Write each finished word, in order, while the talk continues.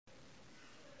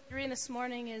Reading this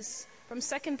morning is from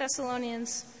 2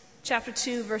 Thessalonians chapter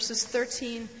 2, verses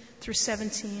 13 through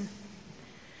 17.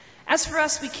 As for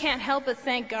us, we can't help but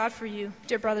thank God for you,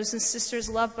 dear brothers and sisters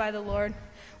loved by the Lord.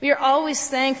 We are always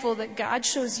thankful that God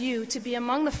chose you to be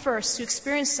among the first to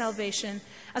experience salvation,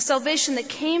 a salvation that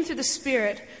came through the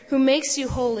Spirit who makes you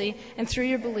holy and through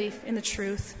your belief in the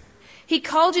truth. He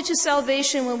called you to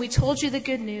salvation when we told you the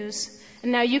good news,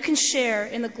 and now you can share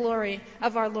in the glory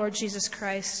of our Lord Jesus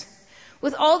Christ.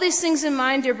 With all these things in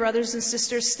mind, dear brothers and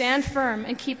sisters, stand firm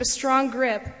and keep a strong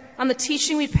grip on the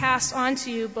teaching we passed on to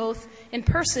you both in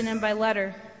person and by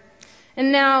letter.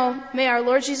 And now, may our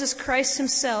Lord Jesus Christ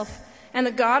himself and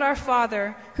the God our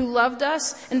Father, who loved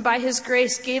us and by his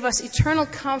grace gave us eternal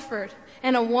comfort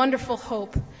and a wonderful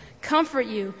hope, comfort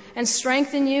you and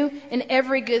strengthen you in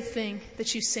every good thing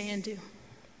that you say and do.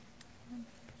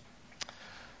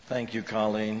 Thank you,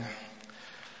 Colleen.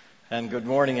 And good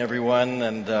morning, everyone.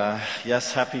 And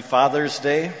yes, happy Father's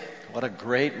Day. What a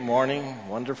great morning.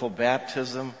 Wonderful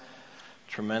baptism.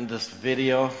 Tremendous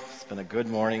video. It's been a good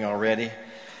morning already.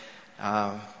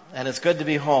 And it's good to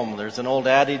be home. There's an old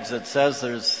adage that says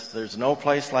there's no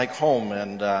place like home.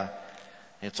 And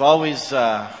it's always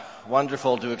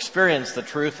wonderful to experience the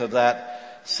truth of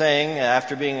that saying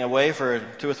after being away for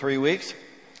 2 or 3 weeks.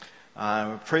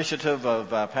 I'm appreciative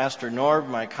of Pastor Norb,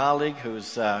 my colleague,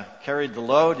 who's carried the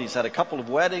load. He's had a couple of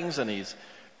weddings, and he's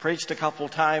preached a couple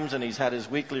of times, and he's had his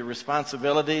weekly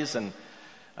responsibilities. And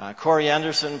Corey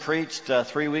Anderson preached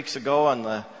 3 weeks ago on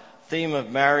the theme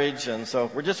of marriage. And so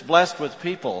we're just blessed with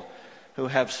people who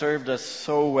have served us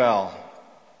so well.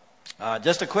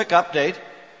 Just a quick update.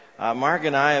 Mark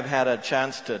and I have had a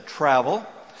chance to travel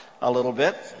a little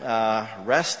bit,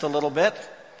 rest a little bit,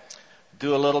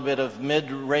 do a little bit of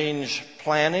mid-range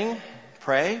planning,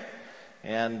 pray,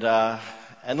 and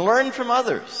learn from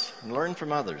others.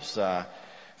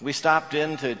 We stopped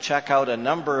in to check out a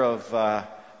number of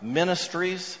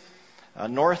ministries.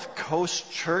 North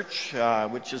Coast Church,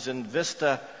 which is in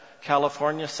Vista,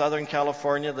 California, Southern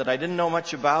California, that I didn't know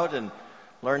much about, and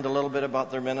learned a little bit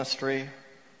about their ministry.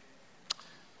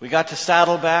 We got to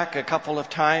Saddleback a couple of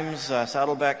times,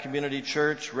 Saddleback Community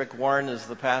Church. Rick Warren is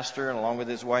the pastor, and along with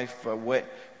his wife,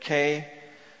 Kay.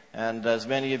 And as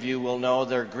many of you will know,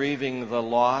 they're grieving the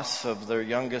loss of their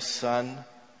youngest son.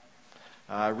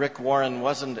 Rick Warren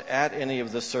wasn't at any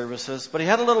of the services, but he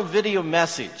had a little video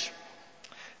message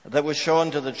that was shown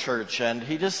to the church. And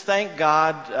he just thanked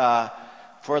God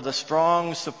for the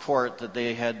strong support that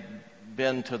they had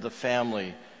been to the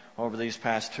family over these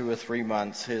past 2 or 3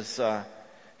 months.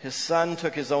 His son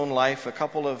took his own life a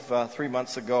couple of 3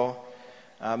 months ago.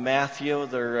 Matthew,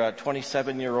 their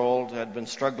 27-year-old, had been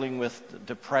struggling with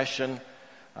depression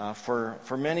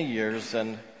for many years.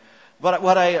 But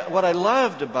what I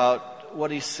loved about what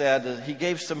he said is he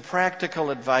gave some practical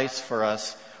advice for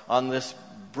us on this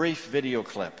brief video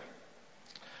clip.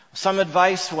 Some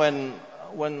advice when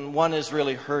one is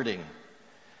really hurting.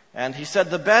 And he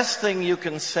said the best thing you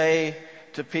can say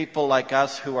to people like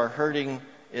us who are hurting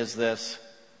is this: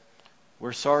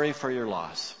 we're sorry for your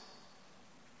loss.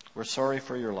 We're sorry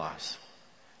for your loss.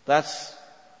 That's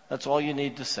all you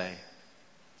need to say.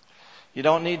 You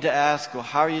don't need to ask, well,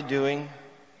 how are you doing?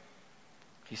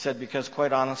 He said, because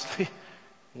quite honestly,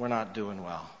 we're not doing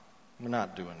well. We're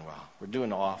not doing well. We're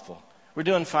doing awful. We're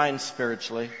doing fine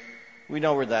spiritually. We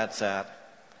know where that's at.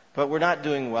 But we're not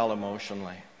doing well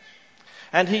emotionally.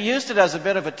 And he used it as a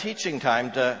bit of a teaching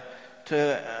time to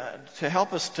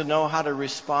help us to know how to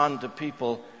respond to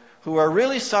people who are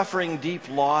really suffering deep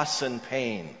loss and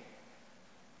pain.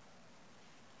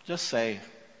 Just say,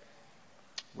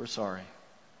 we're sorry.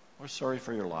 We're sorry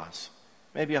for your loss.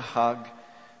 Maybe a hug,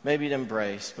 maybe an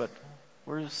embrace, but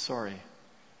we're sorry.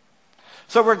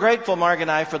 So we're grateful, Mark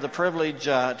and I, for the privilege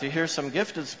to hear some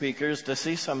gifted speakers, to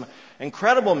see some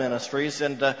incredible ministries,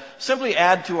 and simply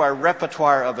add to our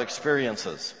repertoire of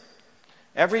experiences.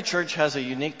 Every church has a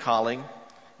unique calling,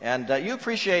 and you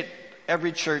appreciate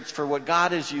every church for what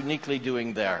God is uniquely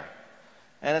doing there.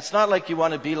 And it's not like you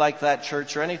want to be like that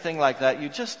church or anything like that. You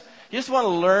just want to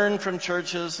learn from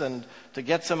churches and to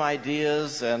get some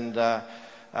ideas and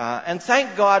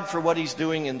thank God for what he's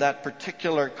doing in that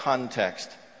particular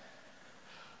context.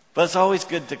 But it's always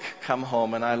good to come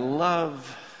home, and I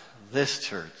love this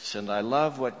church, and I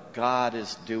love what God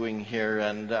is doing here.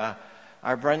 And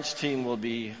our brunch team will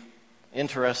be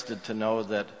interested to know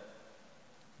that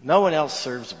no one else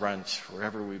serves brunch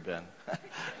wherever we've been.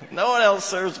 No one else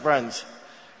serves brunch.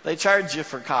 They charge you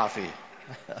for coffee.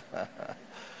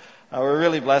 We're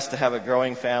really blessed to have a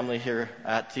growing family here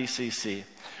at TCC.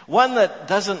 One that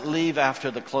doesn't leave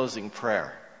after the closing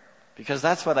prayer. Because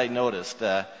that's what I noticed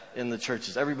in the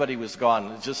churches. Everybody was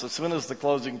gone. Just as soon as the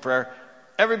closing prayer,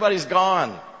 everybody's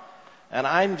gone. And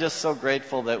I'm just so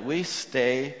grateful that we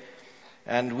stay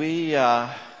and we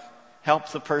help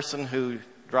the person who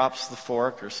drops the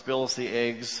fork or spills the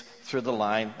eggs through the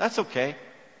line. That's okay.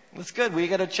 It's good. We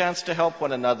get a chance to help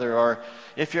one another. Or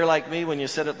if you're like me, when you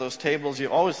sit at those tables, you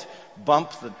always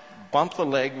bump the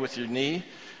leg with your knee,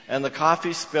 and the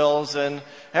coffee spills, and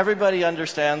everybody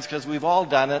understands because we've all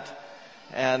done it.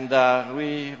 And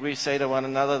we say to one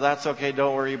another, that's okay,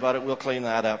 don't worry about it, we'll clean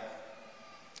that up.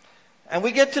 And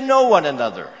we get to know one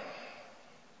another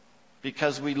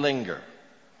because we linger.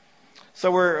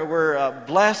 So we're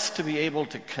blessed to be able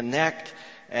to connect,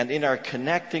 and in our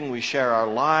connecting we share our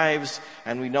lives,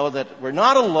 and we know that we're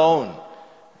not alone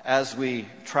as we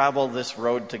travel this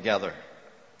road together.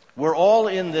 We're all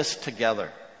in this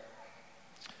together.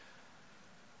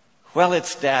 Well,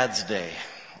 it's Dad's Day,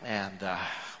 and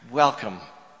welcome,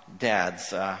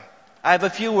 dads. I have a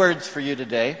few words for you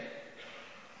today.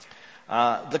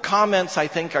 The comments, I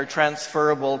think, are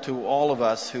transferable to all of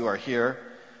us who are here.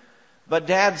 But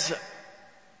dads,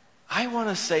 I want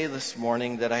to say this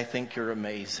morning that I think you're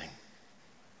amazing.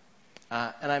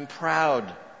 And I'm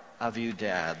proud of you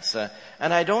dads.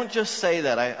 And I don't just say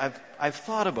that. I've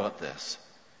thought about this.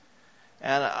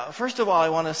 And first of all, I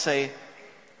want to say,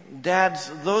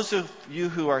 dads, those of you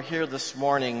who are here this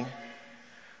morning,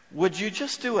 would you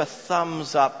just do a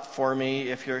thumbs up for me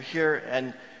if you're here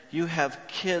and you have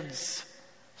kids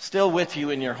still with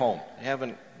you in your home? They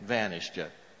haven't vanished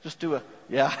yet. Just do a,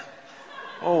 yeah.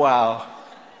 Oh, wow.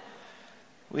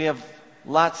 We have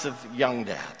lots of young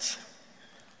dads.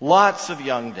 Lots of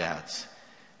young dads.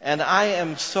 And I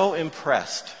am so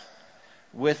impressed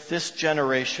with this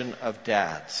generation of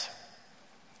dads.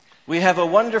 We have a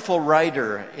wonderful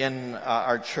writer in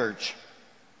our church.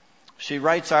 She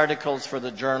writes articles for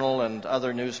the Journal and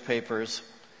other newspapers.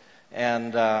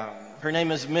 And her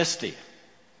name is Misty.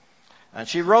 And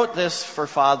she wrote this for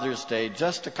Father's Day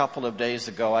just a couple of days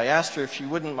ago. I asked her if she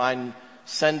wouldn't mind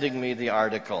sending me the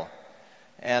article.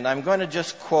 And I'm going to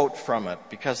just quote from it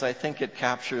because I think it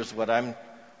captures what I'm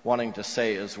wanting to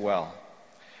say as well.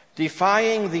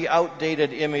 Defying the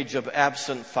outdated image of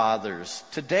absent fathers,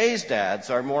 today's dads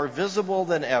are more visible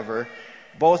than ever,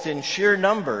 both in sheer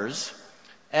numbers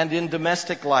and in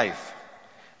domestic life.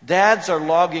 Dads are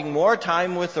logging more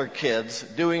time with their kids,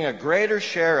 doing a greater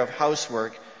share of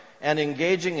housework, and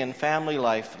engaging in family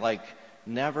life like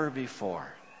never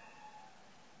before.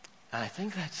 And I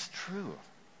think that's true.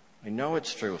 I know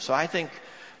it's true. So I think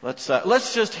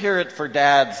let's just hear it for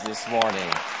dads this morning.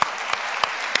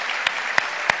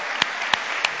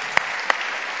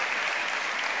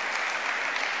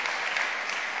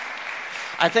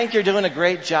 I think you're doing a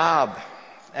great job,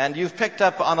 and you've picked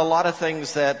up on a lot of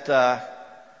things that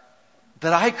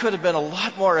I could have been a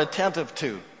lot more attentive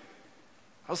to.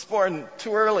 I was born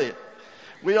too early.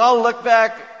 We all look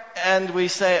back and we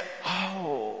say,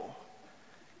 oh,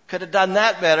 could have done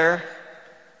that better.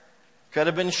 Could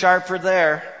have been sharper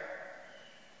there.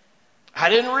 I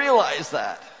didn't realize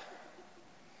that.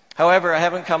 However, I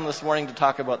haven't come this morning to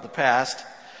talk about the past.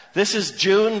 This is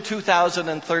June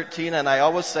 2013, and I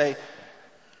always say,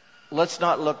 let's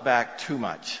not look back too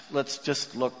much. Let's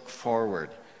just look forward.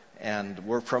 And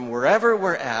from wherever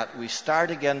we're at, we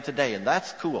start again today, and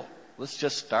that's cool. Let's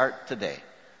just start today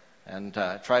and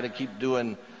try to keep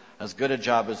doing as good a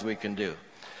job as we can do.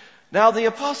 Now, the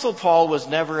Apostle Paul was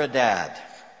never a dad,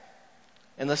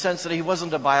 in the sense that he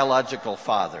wasn't a biological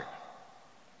father.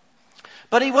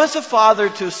 But he was a father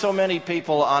to so many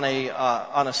people on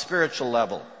a spiritual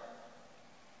level.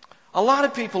 A lot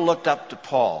of people looked up to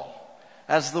Paul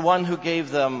as the one who gave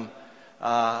them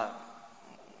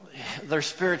their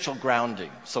spiritual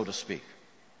grounding, so to speak.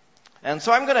 And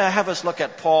so I'm going to have us look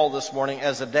at Paul this morning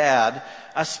as a dad,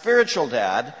 a spiritual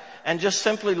dad, and just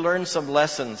simply learn some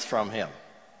lessons from him.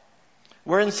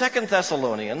 We're in 2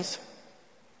 Thessalonians.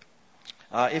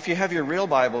 If you have your real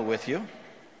Bible with you,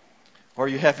 or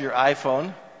you have your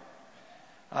iPhone,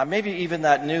 maybe even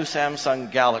that new Samsung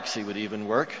Galaxy would even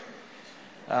work.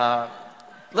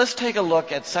 Let's take a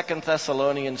look at 2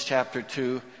 Thessalonians chapter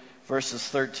 2, verses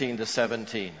 13 to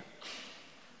 17.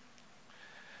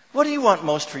 What do you want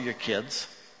most for your kids?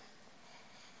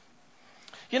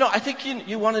 You know, I think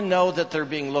you want to know that they're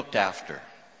being looked after.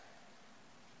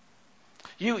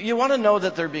 You want to know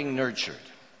that they're being nurtured.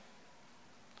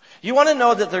 You want to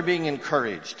know that they're being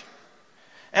encouraged.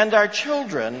 And our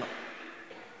children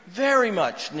very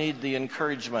much need the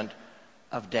encouragement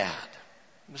of dad.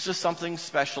 There's just something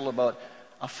special about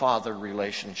a father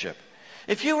relationship.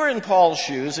 If you were in Paul's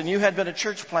shoes and you had been a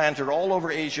church planter all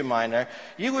over Asia Minor,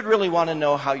 you would really want to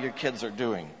know how your kids are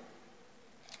doing.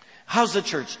 How's the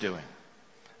church doing?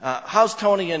 How's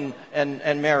Tony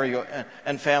and Mary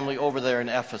and family over there in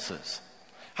Ephesus?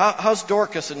 How's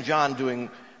Dorcas and John doing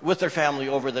with their family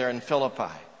over there in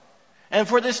Philippi? And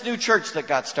for this new church that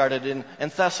got started in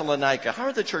Thessalonica, how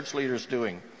are the church leaders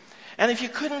doing? And if you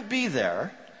couldn't be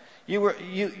there, you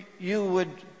would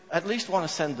at least want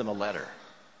to send them a letter.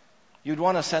 You'd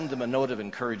want to send them a note of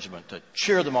encouragement to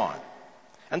cheer them on.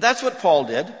 And that's what Paul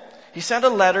did. He sent a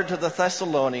letter to the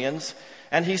Thessalonians,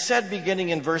 and he said, beginning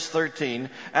in verse 13,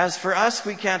 "As for us,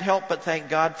 we can't help but thank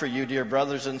God for you, dear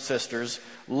brothers and sisters,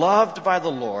 loved by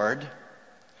the Lord.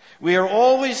 We are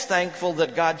always thankful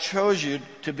that God chose you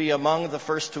to be among the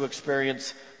first to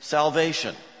experience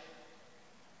salvation."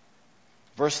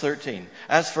 Verse 13,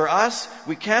 "As for us,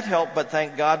 we can't help but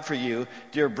thank God for you,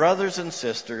 dear brothers and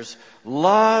sisters,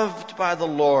 loved by the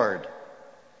Lord.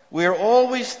 We are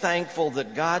always thankful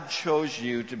that God chose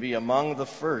you to be among the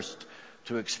first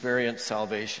to experience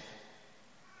salvation."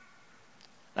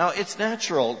 Now, it's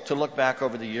natural to look back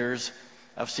over the years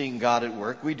of seeing God at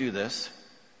work. We do this.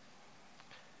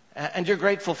 And you're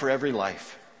grateful for every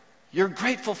life. You're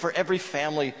grateful for every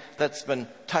family that's been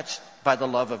touched by the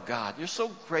love of God. You're so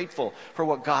grateful for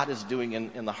what God is doing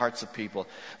in the hearts of people.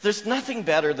 There's nothing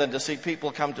better than to see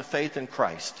people come to faith in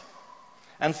Christ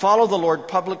and follow the Lord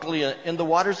publicly in the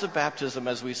waters of baptism,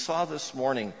 as we saw this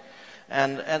morning.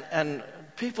 And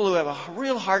people who have a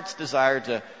real heart's desire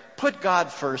to put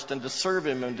God first and to serve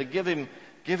Him and to give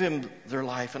Him their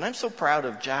life. And I'm so proud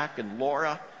of Jack and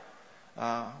Laura.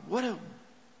 What a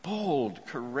bold,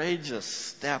 courageous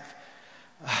step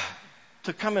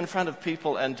to come in front of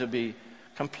people and to be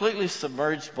completely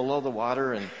submerged below the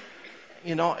water. And,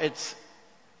 you know, it's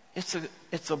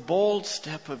a bold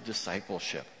step of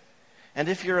discipleship. And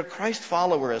if you're a Christ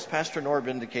follower, as Pastor Norb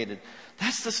indicated,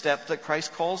 that's the step that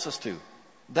Christ calls us to.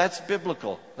 That's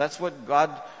biblical. That's what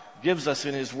God gives us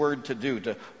in His Word to do,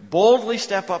 to boldly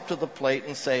step up to the plate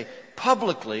and say,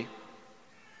 publicly,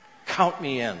 count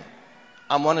me in.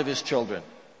 I'm one of His children.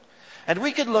 And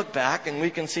we could look back and we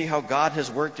can see how God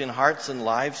has worked in hearts and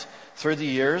lives through the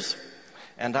years.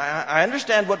 And I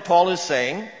understand what Paul is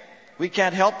saying. We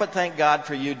can't help but thank God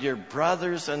for you, dear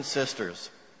brothers and sisters.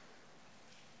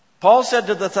 Paul said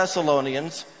to the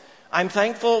Thessalonians, "I'm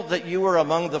thankful that you were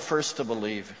among the first to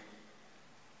believe."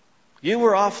 You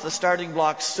were off the starting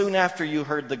blocks soon after you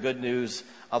heard the good news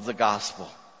of the gospel.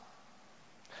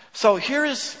 So here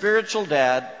is spiritual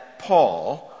dad,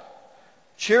 Paul,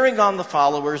 cheering on the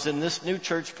followers in this new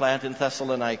church plant in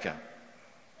Thessalonica.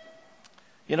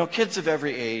 You know, kids of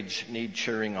every age need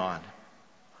cheering on.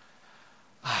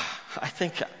 I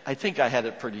think I had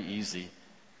it pretty easy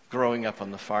growing up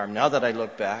on the farm. Now that I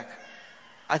look back,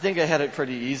 I think I had it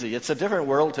pretty easy. It's a different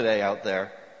world today out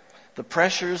there. The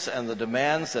pressures and the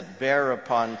demands that bear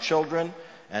upon children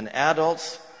and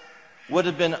adults would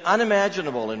have been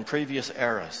unimaginable in previous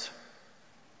eras.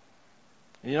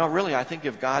 You know, really, I think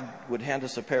if God would hand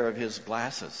us a pair of His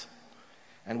glasses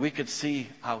and we could see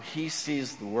how He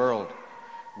sees the world,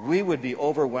 we would be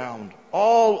overwhelmed.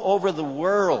 All over the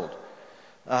world,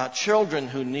 children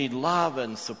who need love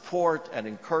and support and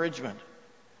encouragement.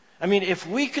 I mean, if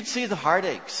we could see the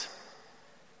heartaches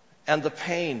and the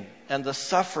pain and the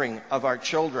suffering of our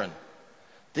children,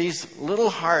 these little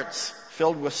hearts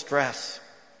filled with stress.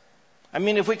 I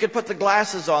mean, if we could put the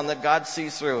glasses on that God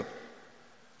sees through,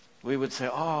 we would say,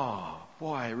 "Oh,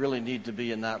 boy, I really need to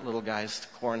be in that little guy's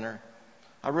corner.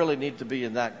 I really need to be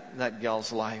in that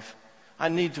gal's life. I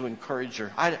need to encourage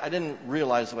her. I didn't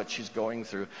realize what she's going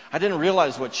through. I didn't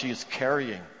realize what she's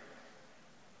carrying."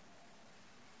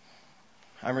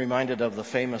 I'm reminded of the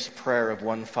famous prayer of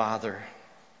one father.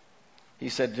 He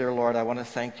said, "Dear Lord, I want to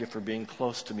thank you for being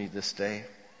close to me this day.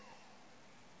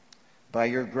 By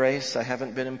your grace, I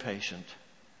haven't been impatient.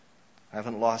 I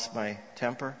haven't lost my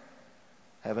temper.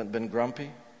 Haven't been grumpy,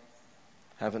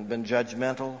 haven't been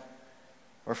judgmental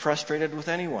or frustrated with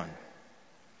anyone.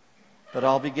 But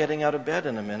I'll be getting out of bed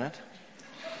in a minute.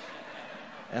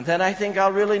 And then I think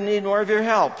I'll really need more of your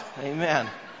help." Amen.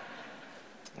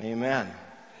 Amen.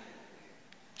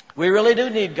 We really do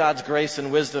need God's grace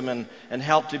and wisdom and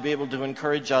help to be able to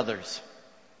encourage others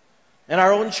and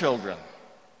our own children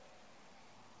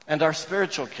and our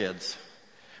spiritual kids.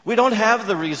 We don't have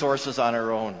the resources on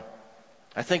our own.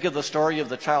 I think of the story of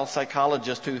the child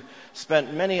psychologist who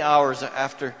spent many hours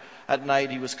at night.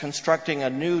 He was constructing a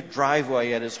new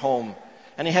driveway at his home.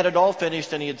 And he had it all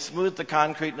finished and he had smoothed the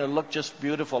concrete and it looked just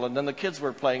beautiful. And then the kids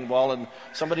were playing ball and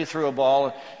somebody threw a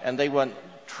ball and they went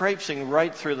traipsing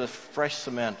right through the fresh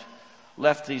cement,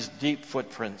 left these deep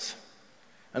footprints.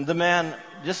 And the man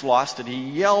just lost it. He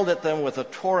yelled at them with a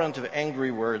torrent of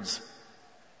angry words.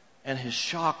 And his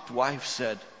shocked wife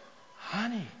said,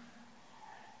 "Honey,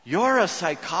 you're a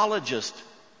psychologist,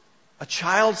 a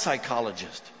child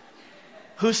psychologist,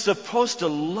 who's supposed to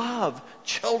love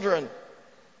children."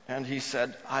 And he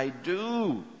said, I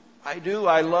do.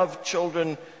 I love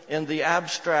children in the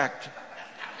abstract,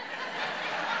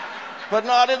 but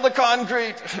not in the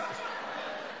concrete."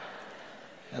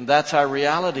 And that's our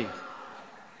reality.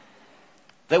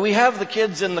 That we have the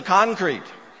kids in the concrete.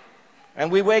 And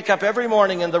we wake up every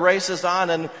morning and the race is on,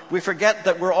 and we forget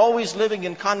that we're always living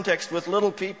in context with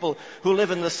little people who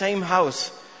live in the same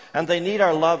house. And they need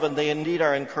our love and they need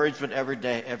our encouragement every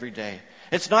day.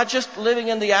 It's not just living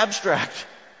in the abstract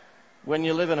when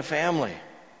you live in a family.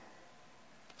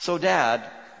 So Dad,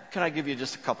 can I give you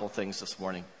just a couple things this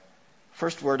morning?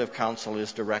 First word of counsel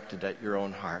is directed at your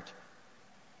own heart.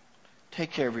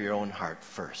 Take care of your own heart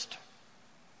first.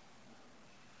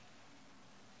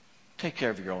 Take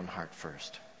care of your own heart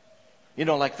first. You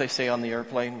know, like they say on the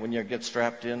airplane, when you get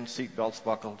strapped in, seatbelts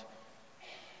buckled.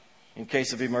 In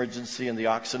case of emergency and the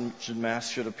oxygen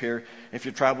mask should appear. If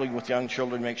you're traveling with young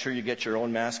children, make sure you get your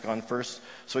own mask on first.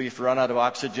 So if you run out of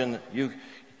oxygen, you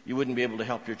wouldn't be able to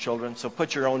help your children. So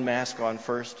put your own mask on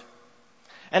first.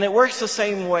 And it works the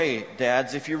same way,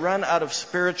 dads. If you run out of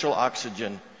spiritual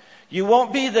oxygen, you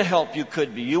won't be the help you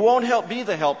could be. You won't be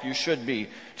the help you should be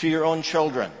to your own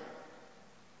children.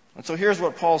 And so here's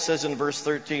what Paul says in verse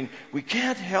 13. We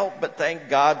can't help but thank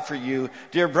God for you,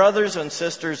 dear brothers and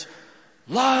sisters,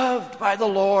 loved by the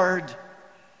Lord.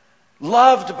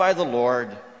 Loved by the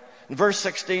Lord. In verse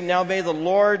 16, now may the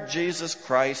Lord Jesus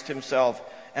Christ himself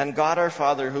and God our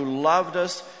Father, who loved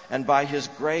us and by his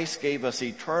grace gave us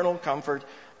eternal comfort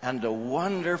and a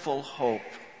wonderful hope.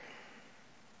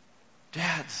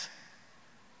 Dads,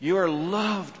 you are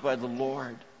loved by the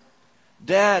Lord.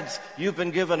 Dads, you've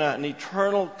been given an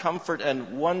eternal comfort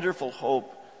and wonderful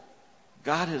hope.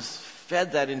 God has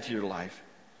fed that into your life.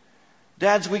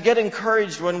 Dads, we get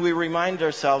encouraged when we remind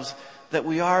ourselves that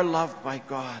we are loved by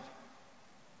God.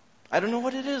 I don't know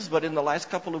what it is, but in the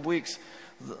last couple of weeks,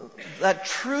 that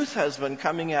truth has been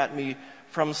coming at me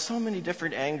from so many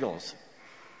different angles.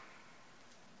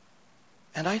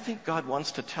 And I think God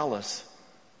wants to tell us,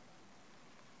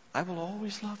 I will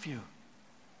always love you.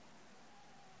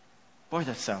 Boy,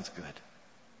 that sounds good.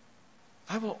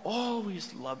 I will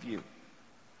always love you.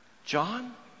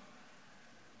 John?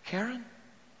 Karen?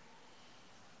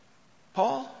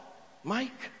 Paul?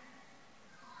 Mike?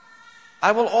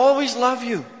 I will always love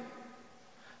you.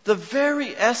 The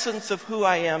very essence of who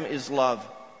I am is love.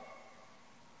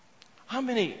 How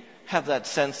many have that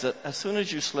sense that as soon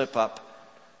as you slip up,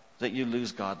 that you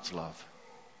lose God's love?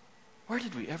 Where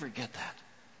did we ever get that?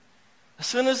 As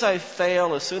soon as I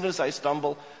fail, as soon as I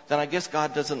stumble, then I guess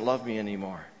God doesn't love me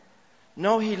anymore.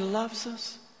 No, he loves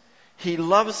us. He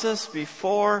loves us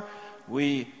before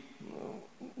we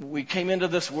came into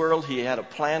this world. He had a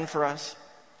plan for us.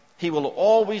 He will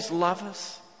always love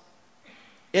us.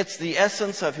 It's the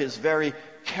essence of his very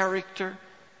character,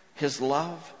 his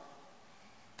love.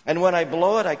 And when I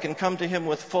blow it, I can come to him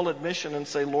with full admission and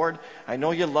say, Lord, I know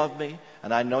you love me,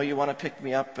 and I know you want to pick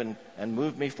me up and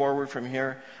move me forward from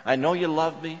here. I know you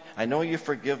love me. I know you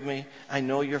forgive me. I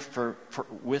know you're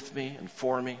with me and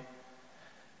for me.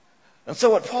 And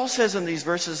so what Paul says in these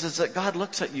verses is that God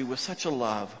looks at you with such a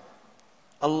love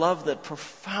that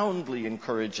profoundly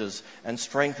encourages and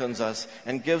strengthens us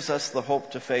and gives us the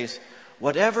hope to face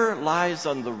whatever lies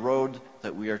on the road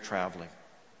that we are traveling.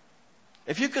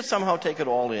 If you could somehow take it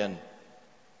all in,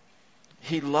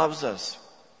 he loves us.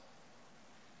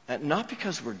 And not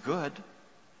because we're good.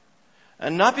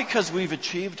 And not because we've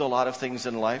achieved a lot of things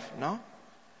in life. No.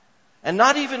 And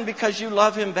not even because you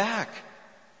love him back.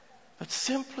 But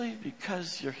simply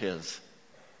because you're his.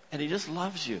 And he just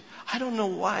loves you. I don't know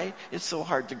why it's so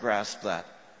hard to grasp that.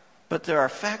 But there are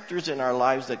factors in our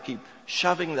lives that keep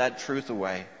shoving that truth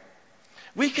away.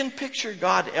 We can picture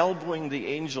God elbowing the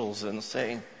angels and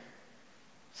saying,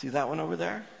 see that one over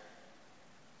there?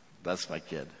 That's my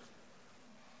kid.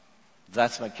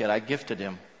 That's my kid. I gifted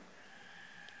him.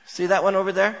 See that one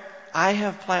over there? I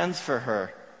have plans for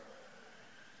her.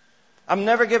 I'm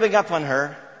never giving up on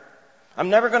her. I'm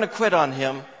never going to quit on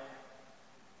him.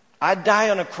 I'd die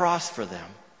on a cross for them.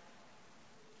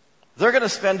 They're going to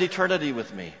spend eternity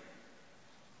with me.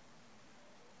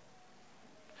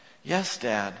 Yes,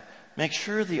 Dad, make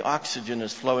sure the oxygen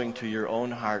is flowing to your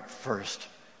own heart first,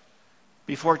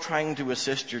 before trying to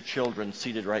assist your children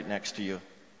seated right next to you.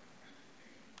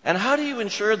 And how do you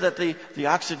ensure that the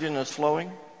oxygen is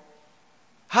flowing?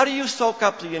 How do you soak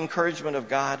up the encouragement of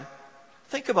God?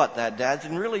 Think about that, dads,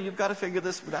 and really you've got to figure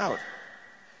this one out.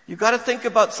 You've got to think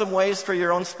about some ways for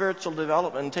your own spiritual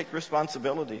development and take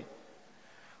responsibility.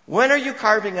 When are you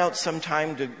carving out some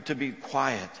time to be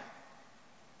quiet?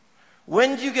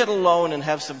 When do you get alone and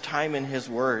have some time in His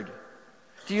Word?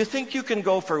 Do you think you can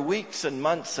go for weeks and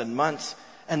months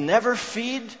and never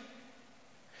feed?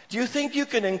 Do you think you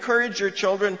can encourage your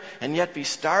children and yet be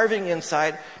starving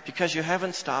inside because you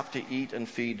haven't stopped to eat and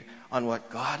feed on what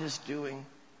God is doing?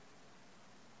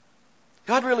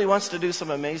 God really wants to do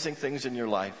some amazing things in your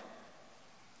life.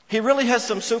 He really has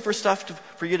some super stuff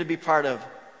for you to be part of.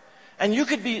 And you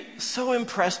could be so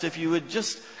impressed if you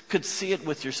could see it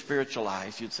with your spiritual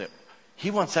eyes. You'd say, He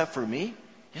wants that for me?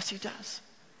 Yes, He does.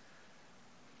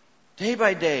 Day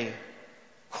by day,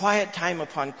 quiet time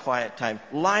upon quiet time,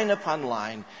 line upon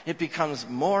line, it becomes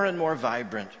more and more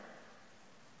vibrant.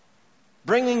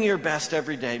 Bringing your best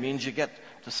every day means you get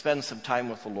to spend some time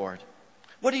with the Lord.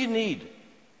 What do you need?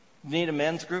 Need a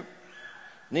men's group?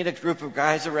 Need a group of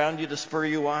guys around you to spur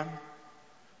you on?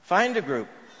 Find a group.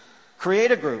 Create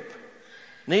a group.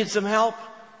 Need some help?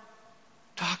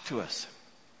 Talk to us.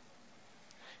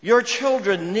 Your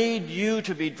children need you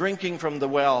to be drinking from the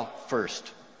well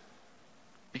first,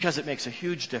 because it makes a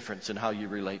huge difference in how you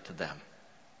relate to them.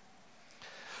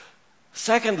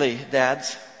 Secondly,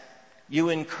 dads, you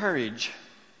encourage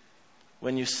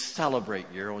when you celebrate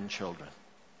your own children.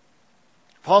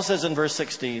 Paul says in verse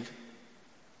 16,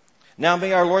 "Now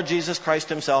may our Lord Jesus Christ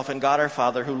Himself and God our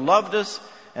Father, who loved us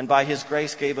and by His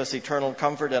grace gave us eternal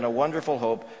comfort and a wonderful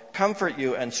hope, comfort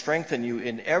you and strengthen you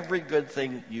in every good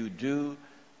thing you do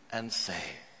and say."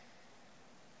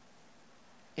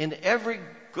 In every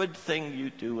good thing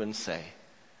you do and say.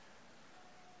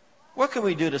 What can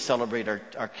we do to celebrate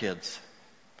our kids?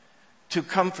 To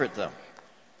comfort them,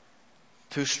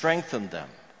 to strengthen them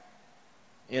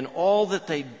in all that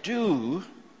they do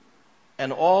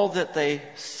and all that they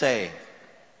say.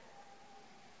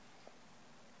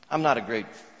 I'm not a great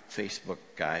Facebook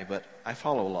guy, but I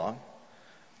follow along.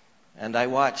 And I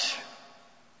watch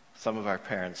some of our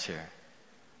parents here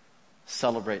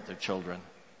celebrate their children.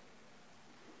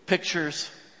 Pictures,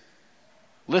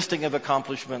 listing of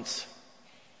accomplishments,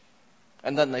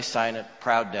 and then they sign it,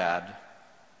 proud dad,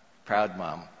 proud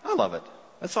mom. I love it.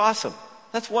 That's awesome.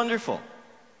 That's wonderful.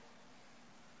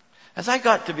 As I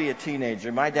got to be a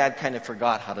teenager, my dad kind of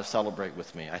forgot how to celebrate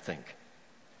with me, I think.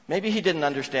 Maybe he didn't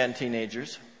understand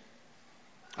teenagers.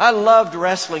 I loved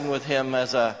wrestling with him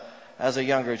as a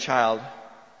younger child.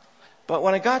 But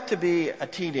when I got to be a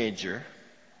teenager,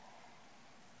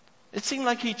 it seemed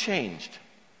like he changed.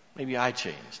 Maybe I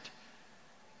changed.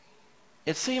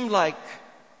 It seemed like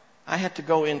I had to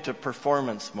go into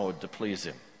performance mode to please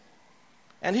him.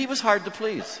 And he was hard to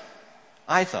please,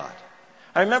 I thought.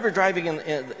 I remember driving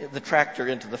in the tractor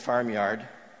into the farmyard.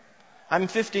 I'm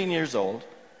 15 years old.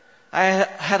 I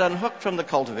had unhooked from the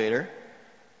cultivator,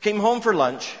 came home for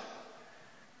lunch,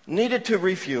 needed to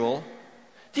refuel.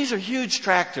 These are huge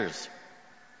tractors.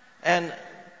 And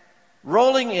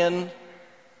rolling in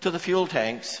to the fuel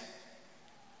tanks,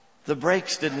 the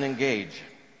brakes didn't engage.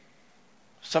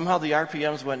 Somehow the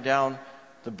RPMs went down.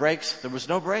 The brakes, there was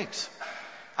no brakes.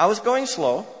 I was going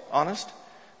slow, honest,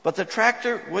 but the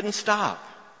tractor wouldn't stop.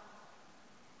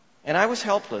 And I was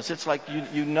helpless. It's like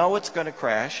you know it's going to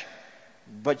crash,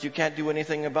 but you can't do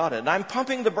anything about it. And I'm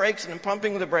pumping the brakes and I'm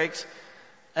pumping the brakes,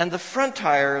 and the front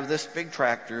tire of this big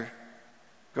tractor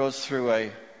goes through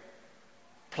a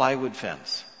plywood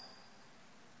fence.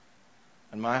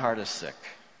 And my heart is sick.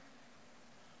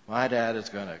 My dad is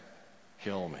going to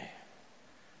kill me.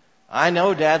 I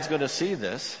know Dad's going to see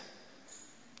this.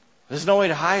 There's no way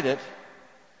to hide it.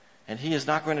 And he is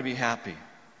not going to be happy.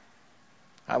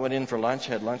 I went in for lunch,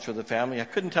 had lunch with the family. I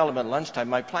couldn't tell him at lunchtime.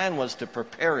 My plan was to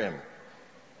prepare him.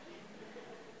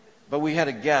 But we had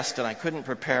a guest and I couldn't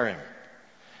prepare him.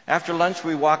 After lunch,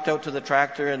 we walked out to the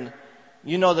tractor, and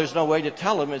you know there's no way to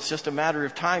tell him. It's just a matter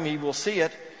of time. He will see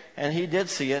it. And he did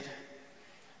see it.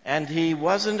 And he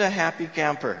wasn't a happy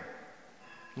camper.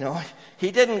 No,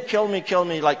 he didn't kill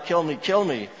me like kill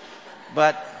me.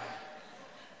 But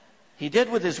he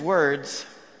did with his words,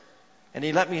 and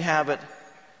he let me have it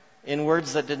in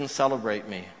words that didn't celebrate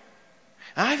me.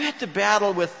 And I've had to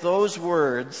battle with those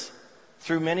words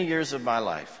through many years of my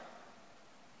life.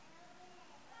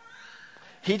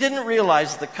 He didn't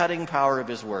realize the cutting power of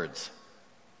his words.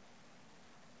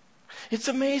 It's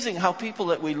amazing how people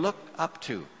that we look up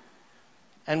to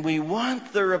and we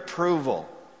want their approval,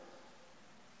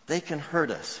 they can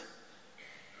hurt us.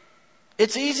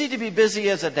 It's easy to be busy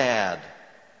as a dad,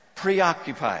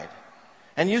 preoccupied.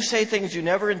 And you say things you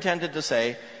never intended to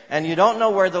say, and you don't know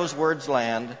where those words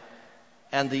land,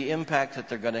 and the impact that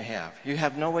they're going to have. You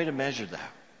have no way to measure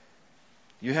that.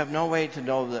 You have no way to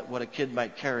know that what a kid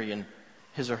might carry in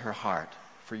his or her heart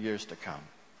for years to come.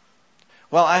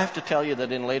 Well, I have to tell you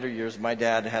that in later years, my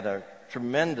dad had a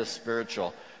tremendous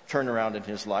spiritual turnaround in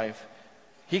his life.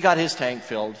 He got his tank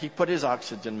filled. He put his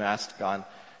oxygen mask on.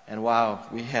 And wow,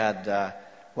 we had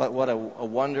what a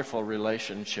wonderful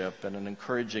relationship and an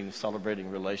encouraging, celebrating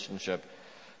relationship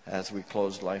as we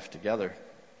closed life together.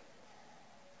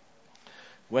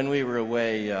 When we were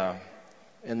away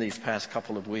in these past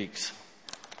couple of weeks,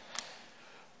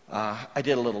 I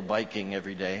did a little biking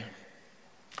every day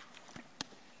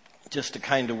just to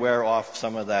kind of wear off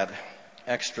some of that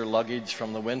extra luggage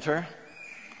from the winter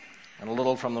and a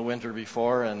little from the winter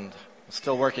before, and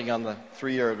still working on the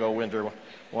 3-year-ago winter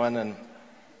one.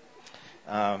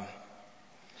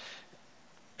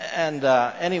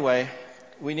 Anyway,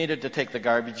 we needed to take the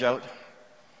garbage out,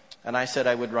 and I said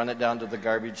I would run it down to the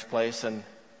garbage place, and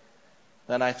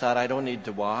then I thought I don't need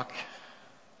to walk,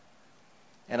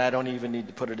 and I don't even need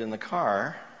to put it in the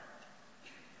car.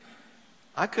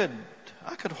 I could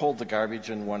hold the garbage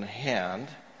in one hand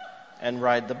and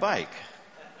ride the bike.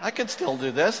 I could still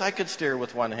do this. I could steer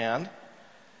with one hand.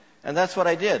 And that's what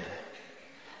I did.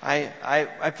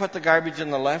 I put the garbage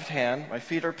in the left hand, my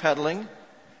feet are pedaling,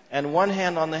 and one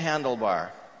hand on the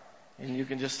handlebar. And you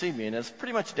can just see me, and it's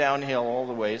pretty much downhill all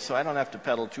the way, so I don't have to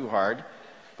pedal too hard.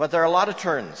 But there are a lot of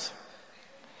turns.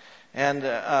 And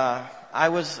I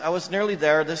was nearly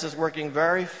there. This is working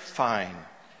very fine.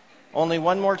 Only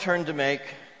one more turn to make,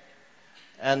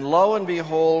 and lo and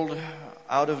behold,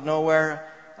 out of nowhere,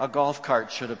 a golf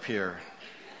cart should appear,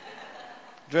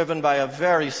 driven by a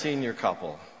very senior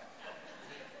couple.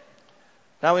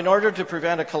 Now, in order to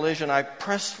prevent a collision, I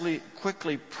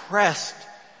quickly pressed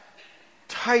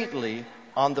tightly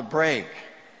on the brake.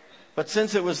 But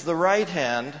since it was the right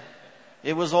hand,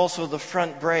 it was also the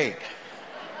front brake.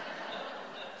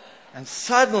 And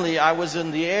suddenly I was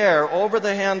in the air over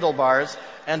the handlebars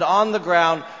and on the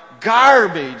ground,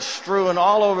 garbage strewn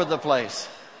all over the place.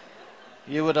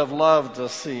 You would have loved the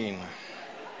scene.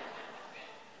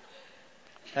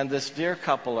 And this dear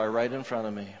couple are right in front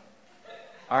of me.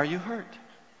 Are you hurt?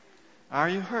 Are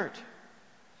you hurt?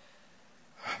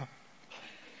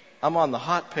 I'm on the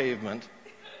hot pavement.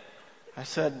 I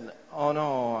said, oh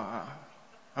no,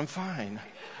 I'm fine.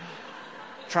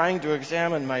 Trying to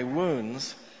examine my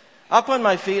wounds. Up on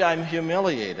my feet, I'm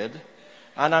humiliated.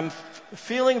 And I'm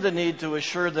feeling the need to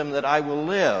assure them that I will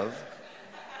live.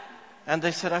 And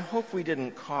they said, I hope we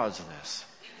didn't cause this.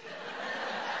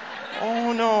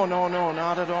 Oh, no,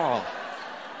 not at all.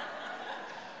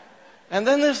 And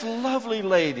then this lovely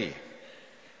lady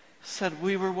said,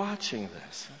 we were watching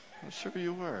this. I'm sure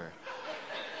you were.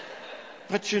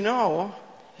 But you know,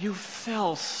 you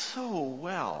fell so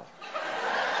well.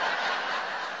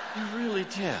 You really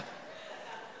did.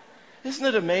 Isn't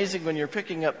it amazing when you're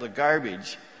picking up the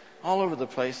garbage all over the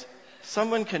place,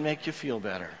 someone can make you feel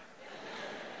better.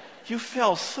 You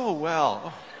fell so well.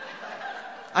 Oh,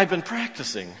 I've been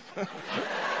practicing.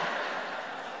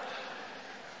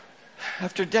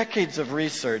 After decades of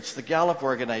research, the Gallup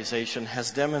organization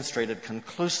has demonstrated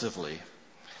conclusively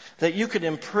that you can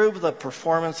improve the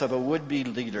performance of a would-be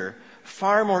leader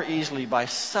far more easily by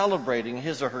celebrating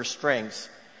his or her strengths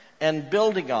and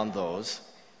building on those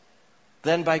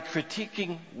than by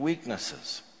critiquing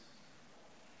weaknesses.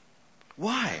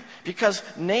 Why? Because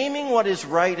naming what is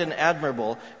right and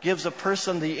admirable gives a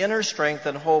person the inner strength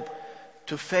and hope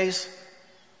to face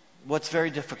what's very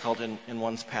difficult in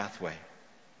one's pathway.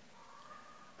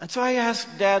 And so I ask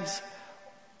dads,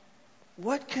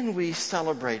 what can we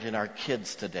celebrate in our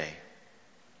kids today?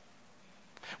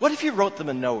 What if you wrote them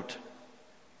a note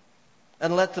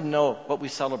and let them know what we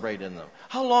celebrate in them?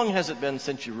 How long has it been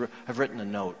since you have written a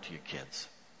note to your kids?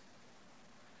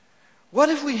 What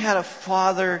if we had a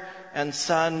father and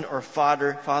son or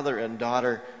father and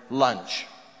daughter lunch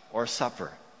or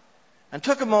supper and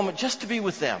took a moment just to be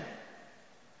with them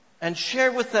and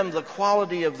share with them the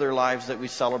quality of their lives that we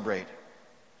celebrate?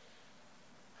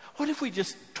 What if we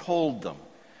just told them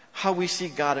how we see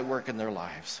God at work in their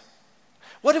lives?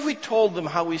 What if we told them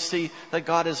how we see that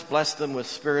God has blessed them with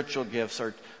spiritual gifts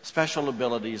or special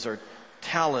abilities or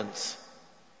talents?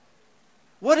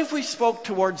 What if we spoke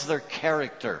towards their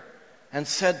character and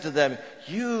said to them,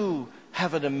 you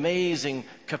have an amazing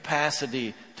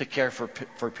capacity to care for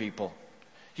people.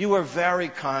 You are very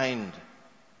kind.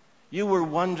 You were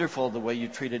wonderful the way you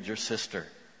treated your sister.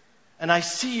 And I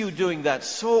see you doing that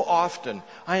so often.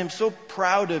 I am so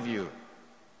proud of you.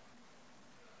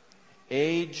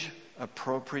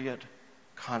 Age-appropriate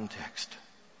context.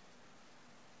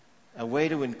 A way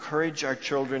to encourage our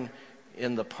children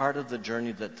in the part of the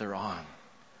journey that they're on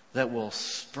that will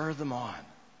spur them on.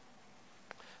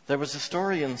 There was a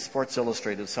story in Sports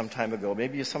Illustrated some time ago,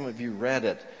 maybe some of you read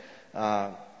it,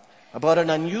 about an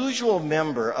unusual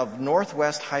member of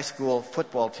Northwest High School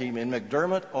football team in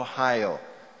McDermott, Ohio.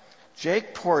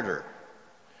 Jake Porter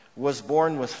was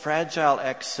born with Fragile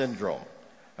X syndrome,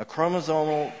 a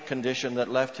chromosomal condition that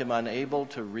left him unable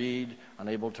to read,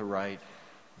 unable to write,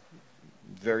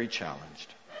 very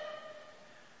challenged.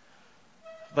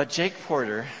 But Jake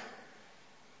Porter,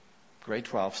 grade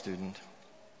 12 student,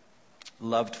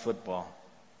 loved football.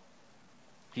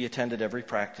 He attended every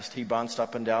practice. He bounced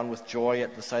up and down with joy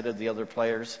at the sight of the other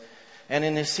players. And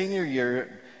in his senior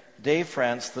year, Dave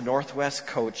France, the Northwest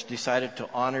coach, decided to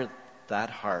honor that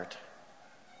heart.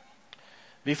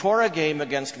 Before a game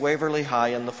against Waverly High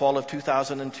in the fall of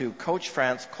 2002, Coach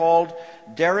France called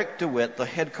Derek DeWitt, the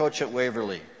head coach at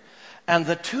Waverly, and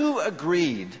the two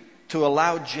agreed to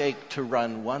allow Jake to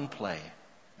run one play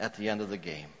at the end of the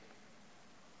game.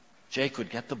 Jake would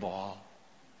get the ball,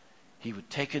 he would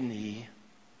take a knee,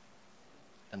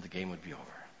 and the game would be over.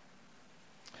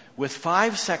 With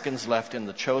 5 seconds left in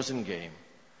the chosen game,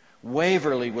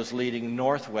 Waverly was leading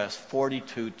Northwest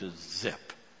 42-0.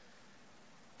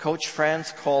 Coach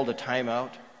France called a timeout.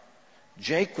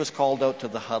 Jake was called out to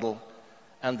the huddle,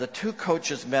 and the two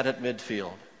coaches met at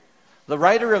midfield. The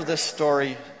writer of this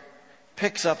story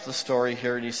picks up the story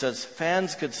here, and he says,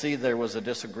 fans could see there was a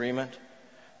disagreement.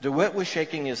 DeWitt was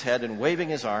shaking his head and waving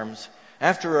his arms.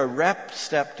 After a rep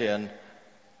stepped in,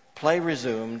 play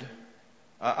resumed,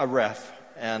 a ref,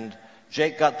 and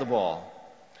Jake got the ball.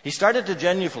 He started to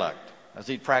genuflect, as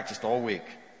he'd practiced all week.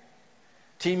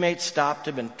 Teammates stopped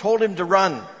him and told him to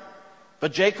run,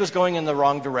 but Jake was going in the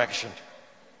wrong direction.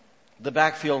 The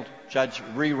backfield judge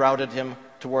rerouted him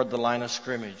toward the line of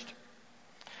scrimmage.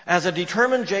 As a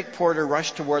determined Jake Porter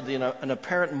rushed toward an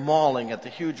apparent mauling at the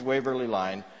huge Waverly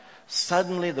line,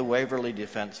 suddenly the Waverly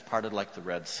defense parted like the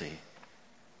Red Sea.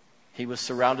 He was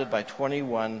surrounded by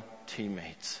 21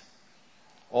 teammates,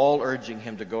 all urging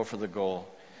him to go for the goal.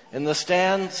 In the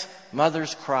stands,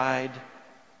 mothers cried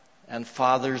and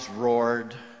fathers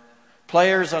roared.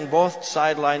 Players on both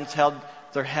sidelines held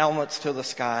their helmets to the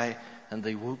sky and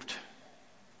they whooped.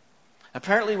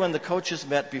 Apparently, when the coaches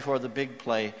met before the big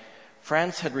play,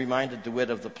 France had reminded DeWitt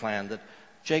of the plan, that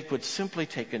Jake would simply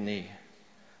take a knee.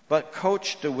 But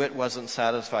Coach DeWitt wasn't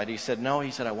satisfied. He said, no,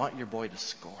 I want your boy to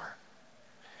score.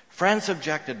 France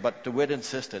objected, but DeWitt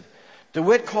insisted.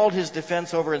 DeWitt called his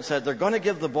defense over and said, they're going to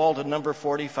give the ball to number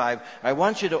 45. I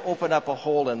want you to open up a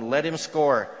hole and let him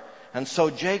score. And so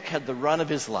Jake had the run of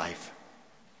his life.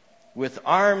 With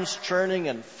arms churning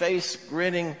and face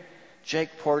grinning,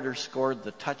 Jake Porter scored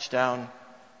the touchdown,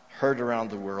 heard around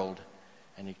the world,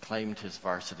 and he claimed his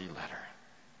varsity letter.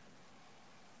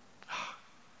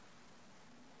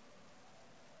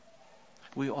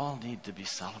 We all need to be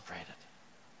celebrated.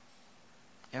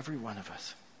 Every one of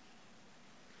us.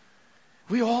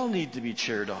 We all need to be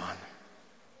cheered on.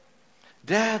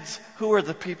 Dads, who are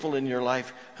the people in your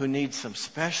life who need some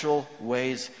special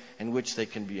ways in which they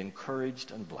can be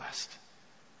encouraged and blessed?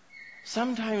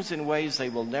 Sometimes in ways they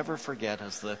will never forget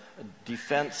as the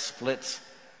defense splits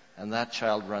and that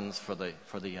child runs for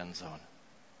the end zone.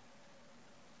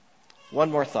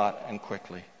 One more thought, and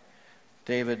quickly.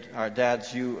 David, our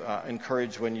dads, you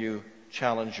encourage when you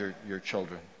challenge your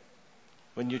children.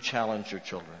 When you challenge your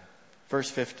children. Verse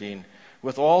 15.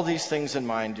 With all these things in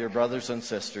mind, dear brothers and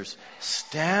sisters,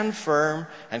 stand firm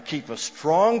and keep a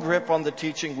strong grip on the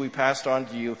teaching we passed on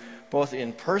to you, both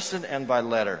in person and by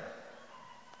letter.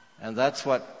 And that's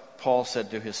what Paul said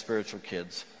to his spiritual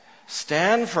kids.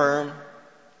 Stand firm,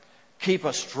 keep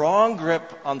a strong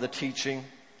grip on the teaching,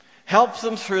 help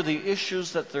them through the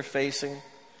issues that they're facing,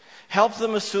 help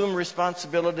them assume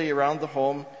responsibility around the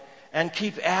home, and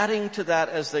keep adding to that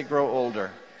as they grow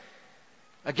older.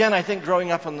 Again, I think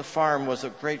growing up on the farm was a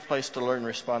great place to learn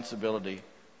responsibility.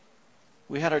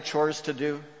 We had our chores to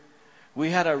do. We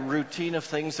had a routine of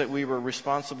things that we were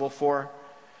responsible for.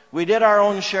 We did our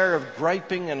own share of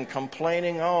griping and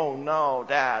complaining. Oh no,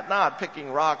 Dad, not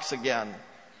picking rocks again.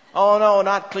 Oh no,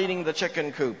 not cleaning the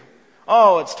chicken coop.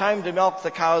 Oh, it's time to milk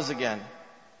the cows again.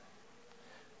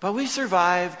 But we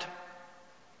survived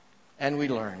and we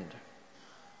learned.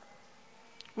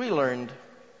 We learned.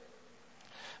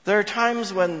 There are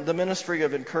times when the ministry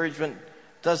of encouragement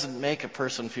doesn't make a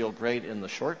person feel great in the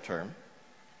short term,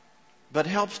 but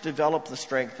helps develop the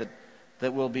strength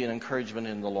that will be an encouragement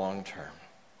in the long term.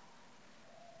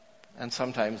 And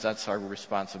sometimes that's our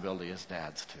responsibility as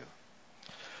dads too.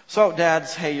 So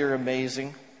dads, hey, you're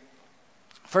amazing.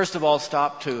 First of all,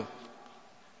 stop to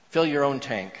fill your own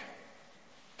tank.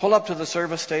 Pull up to the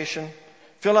service station.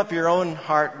 Fill up your own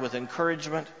heart with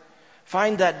encouragement.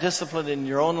 Find that discipline in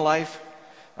your own life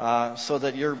so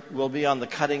that you will be on the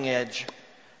cutting edge.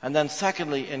 And then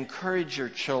secondly, encourage your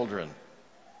children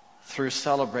through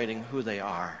celebrating who they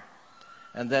are.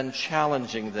 And then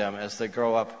challenging them as they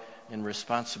grow up in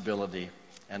responsibility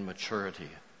and maturity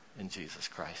in Jesus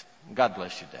Christ. God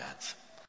bless you, dads.